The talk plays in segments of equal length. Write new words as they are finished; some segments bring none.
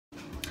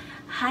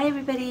Hi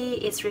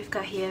everybody, it's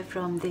Rivka here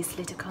from This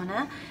Little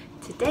Corner.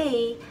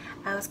 Today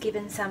I was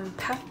given some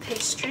puff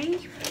pastry,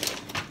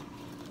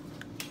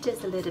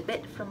 just a little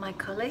bit from my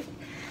colleague,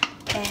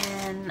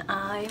 and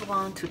I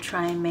want to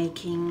try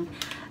making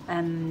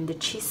the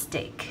cheese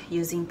steak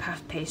using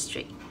puff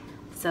pastry.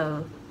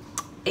 So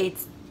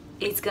it's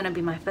gonna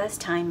be my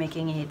first time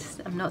making it.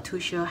 I'm not too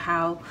sure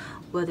how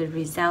will the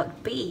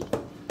result be.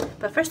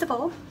 But first of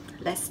all,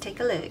 let's take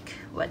a look.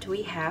 What do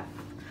we have?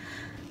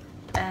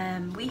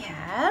 We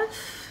have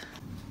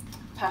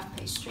puff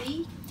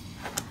pastry.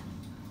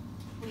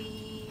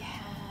 We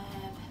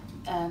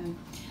have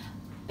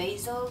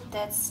basil.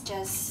 That's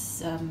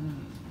just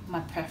my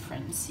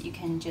preference. You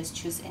can just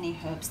choose any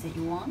herbs that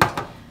you want.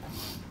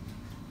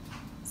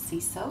 Sea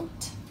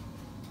salt,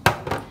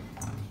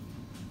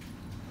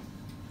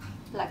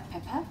 black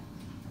pepper,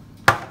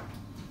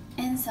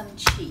 and some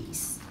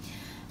cheese.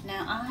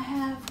 Now I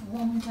have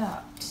warmed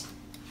up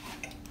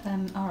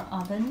our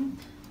oven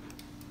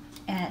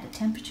at a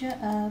temperature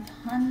of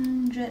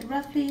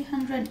roughly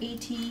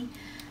 180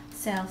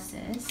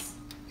 Celsius,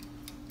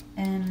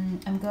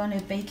 and I'm going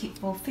to bake it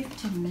for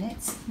 15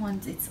 minutes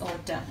once it's all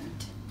done.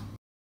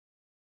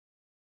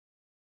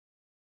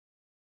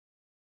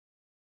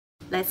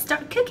 Let's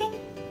start cooking.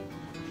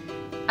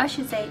 I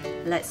should say,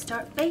 let's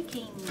start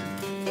baking.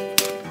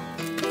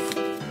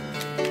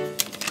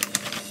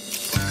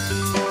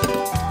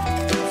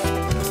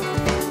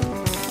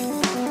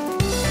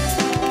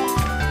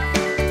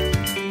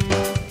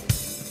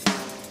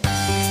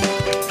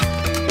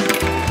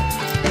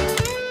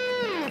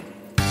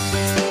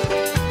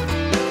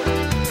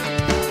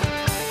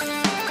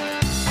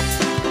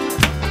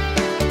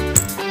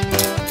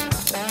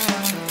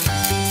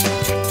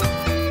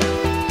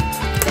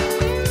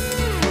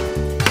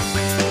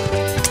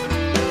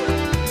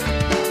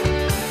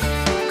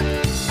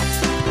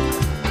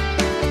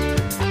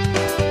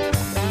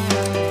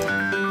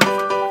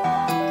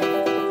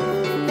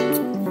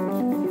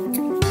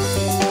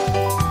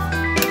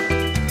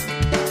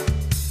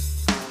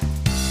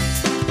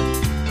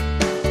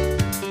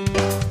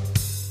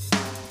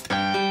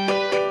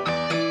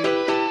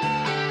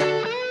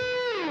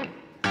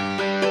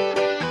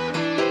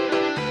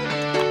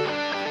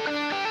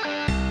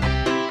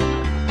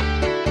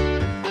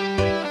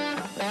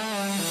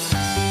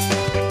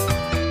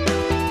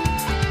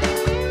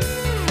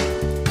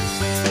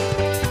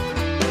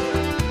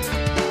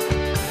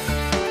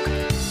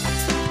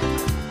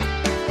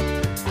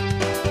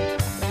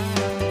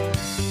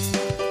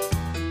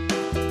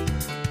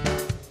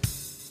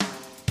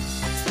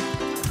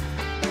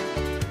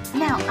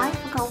 Now, I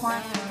forgot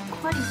one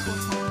quite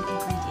important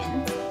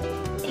ingredient,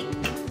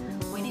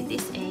 egg. We need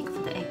this egg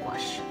for the egg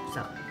wash,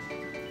 so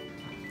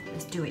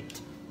let's do it.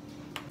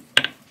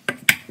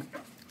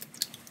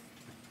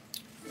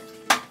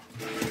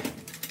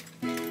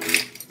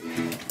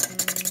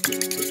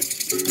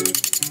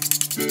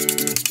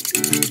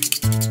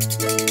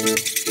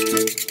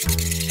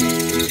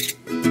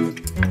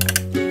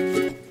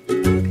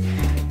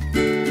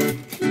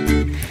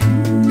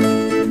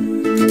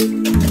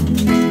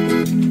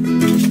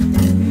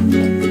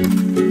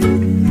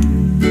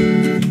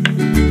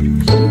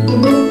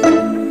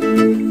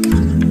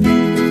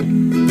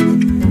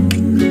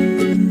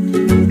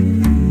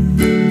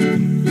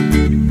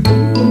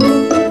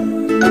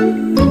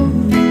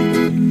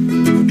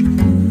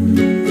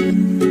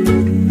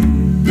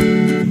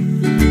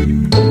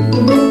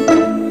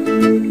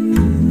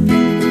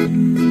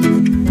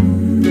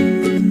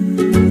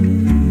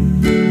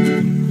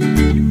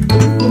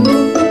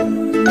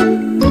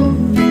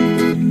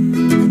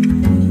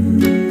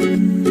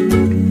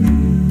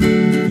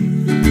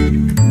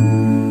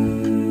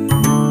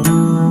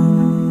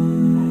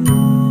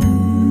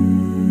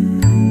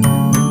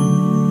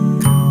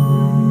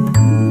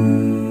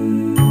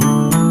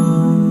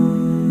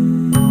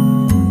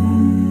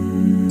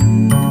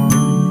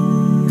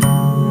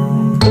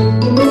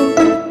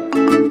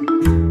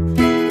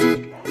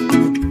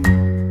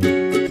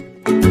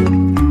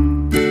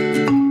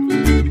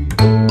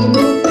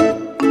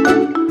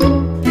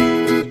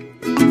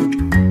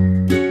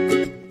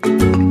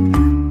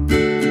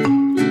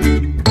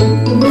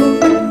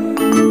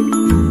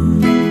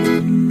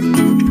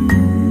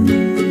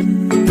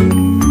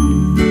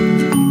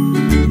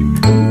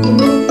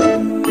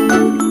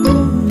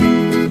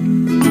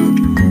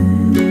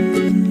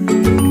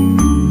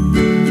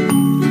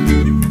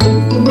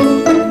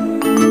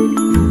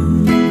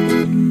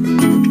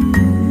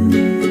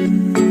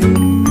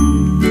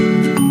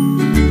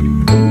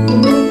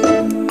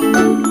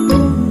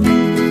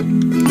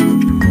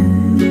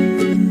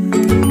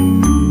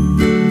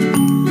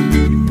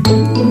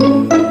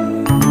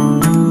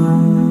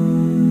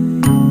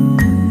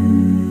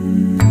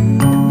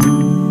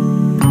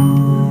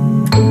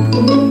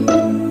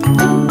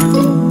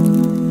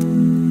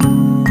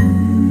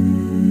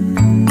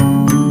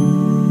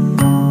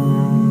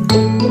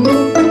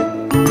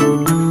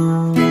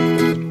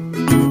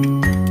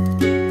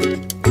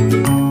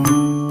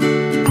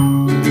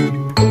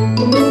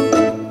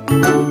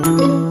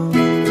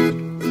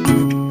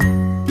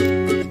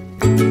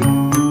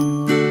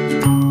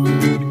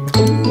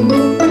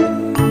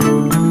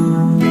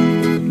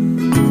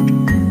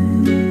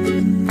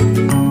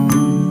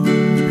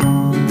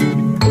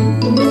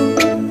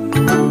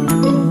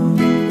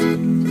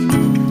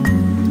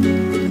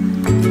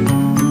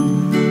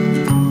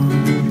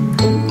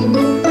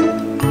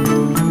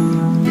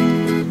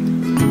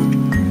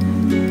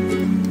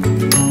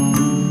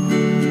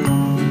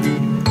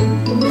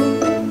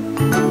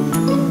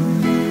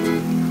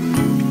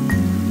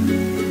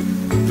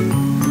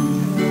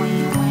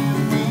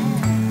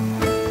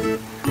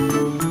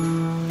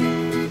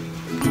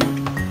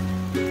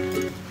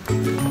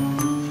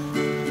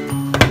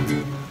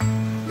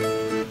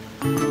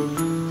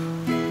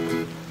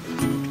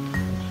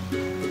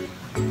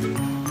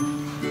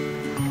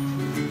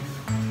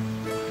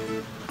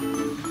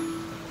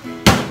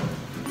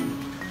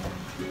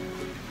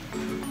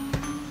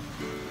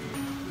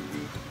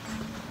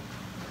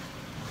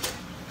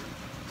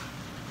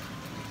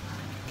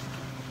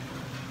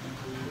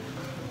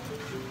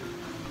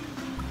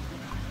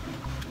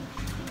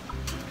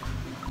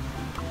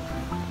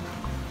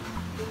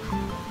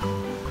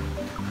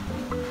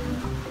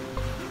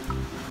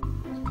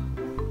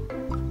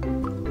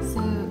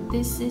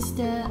 this is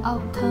the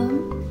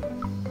outcome.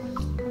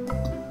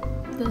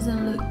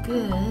 Doesn't look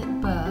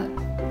good, but